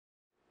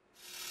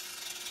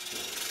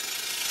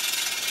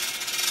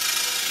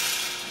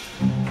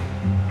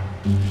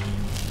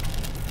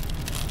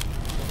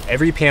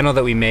Every panel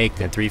that we make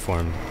in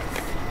 3form,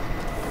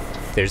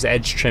 there's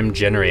edge trim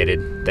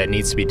generated that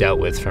needs to be dealt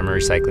with from a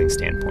recycling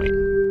standpoint.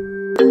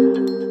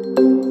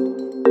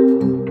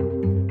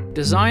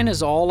 Design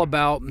is all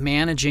about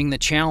managing the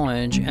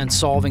challenge and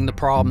solving the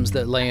problems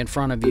that lay in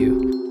front of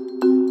you.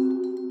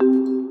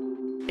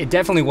 It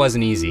definitely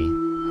wasn't easy.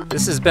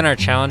 This has been our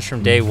challenge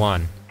from day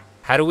one.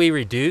 How do we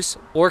reduce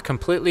or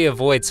completely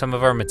avoid some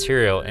of our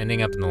material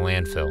ending up in the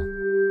landfill?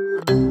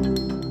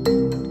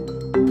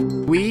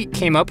 We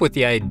came up with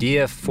the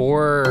idea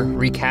for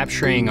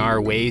recapturing our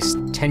waste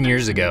 10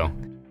 years ago.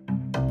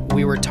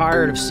 We were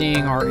tired of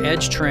seeing our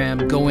edge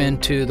trim go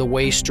into the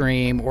waste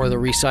stream or the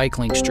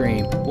recycling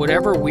stream.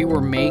 Whatever we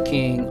were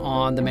making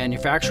on the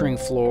manufacturing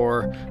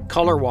floor,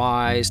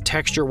 color-wise,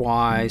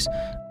 texture-wise,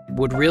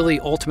 would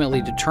really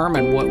ultimately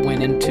determine what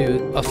went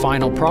into a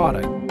final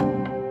product.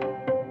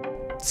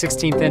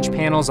 16th inch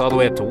panels all the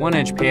way up to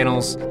 1-inch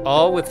panels,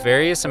 all with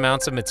various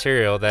amounts of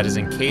material that is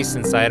encased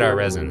inside our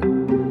resin.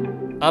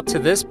 Up to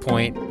this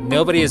point,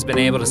 nobody has been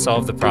able to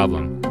solve the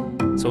problem.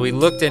 So we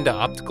looked into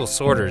optical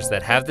sorters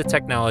that have the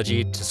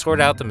technology to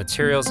sort out the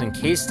materials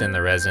encased in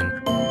the resin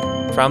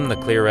from the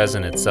clear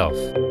resin itself.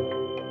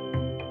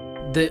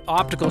 The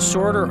optical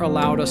sorter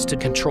allowed us to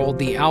control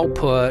the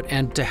output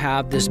and to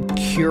have this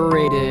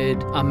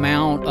curated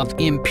amount of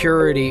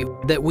impurity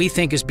that we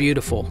think is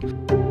beautiful.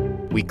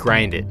 We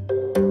grind it,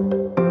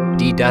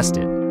 dedust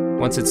it.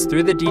 Once it's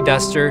through the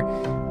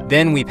deduster,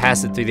 then we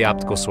pass it through the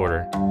optical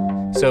sorter.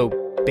 So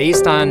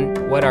based on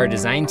what our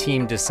design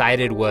team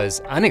decided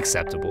was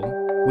unacceptable,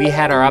 we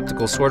had our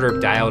optical sorter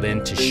dialed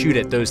in to shoot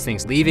at those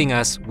things, leaving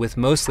us with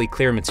mostly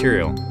clear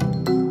material.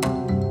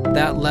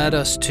 That led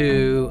us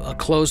to a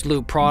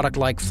closed-loop product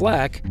like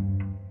Flek,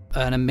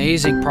 an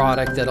amazing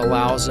product that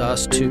allows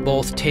us to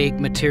both take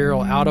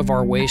material out of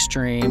our waste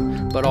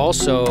stream, but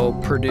also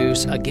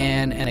produce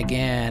again and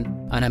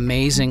again an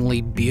amazingly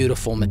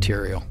beautiful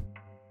material.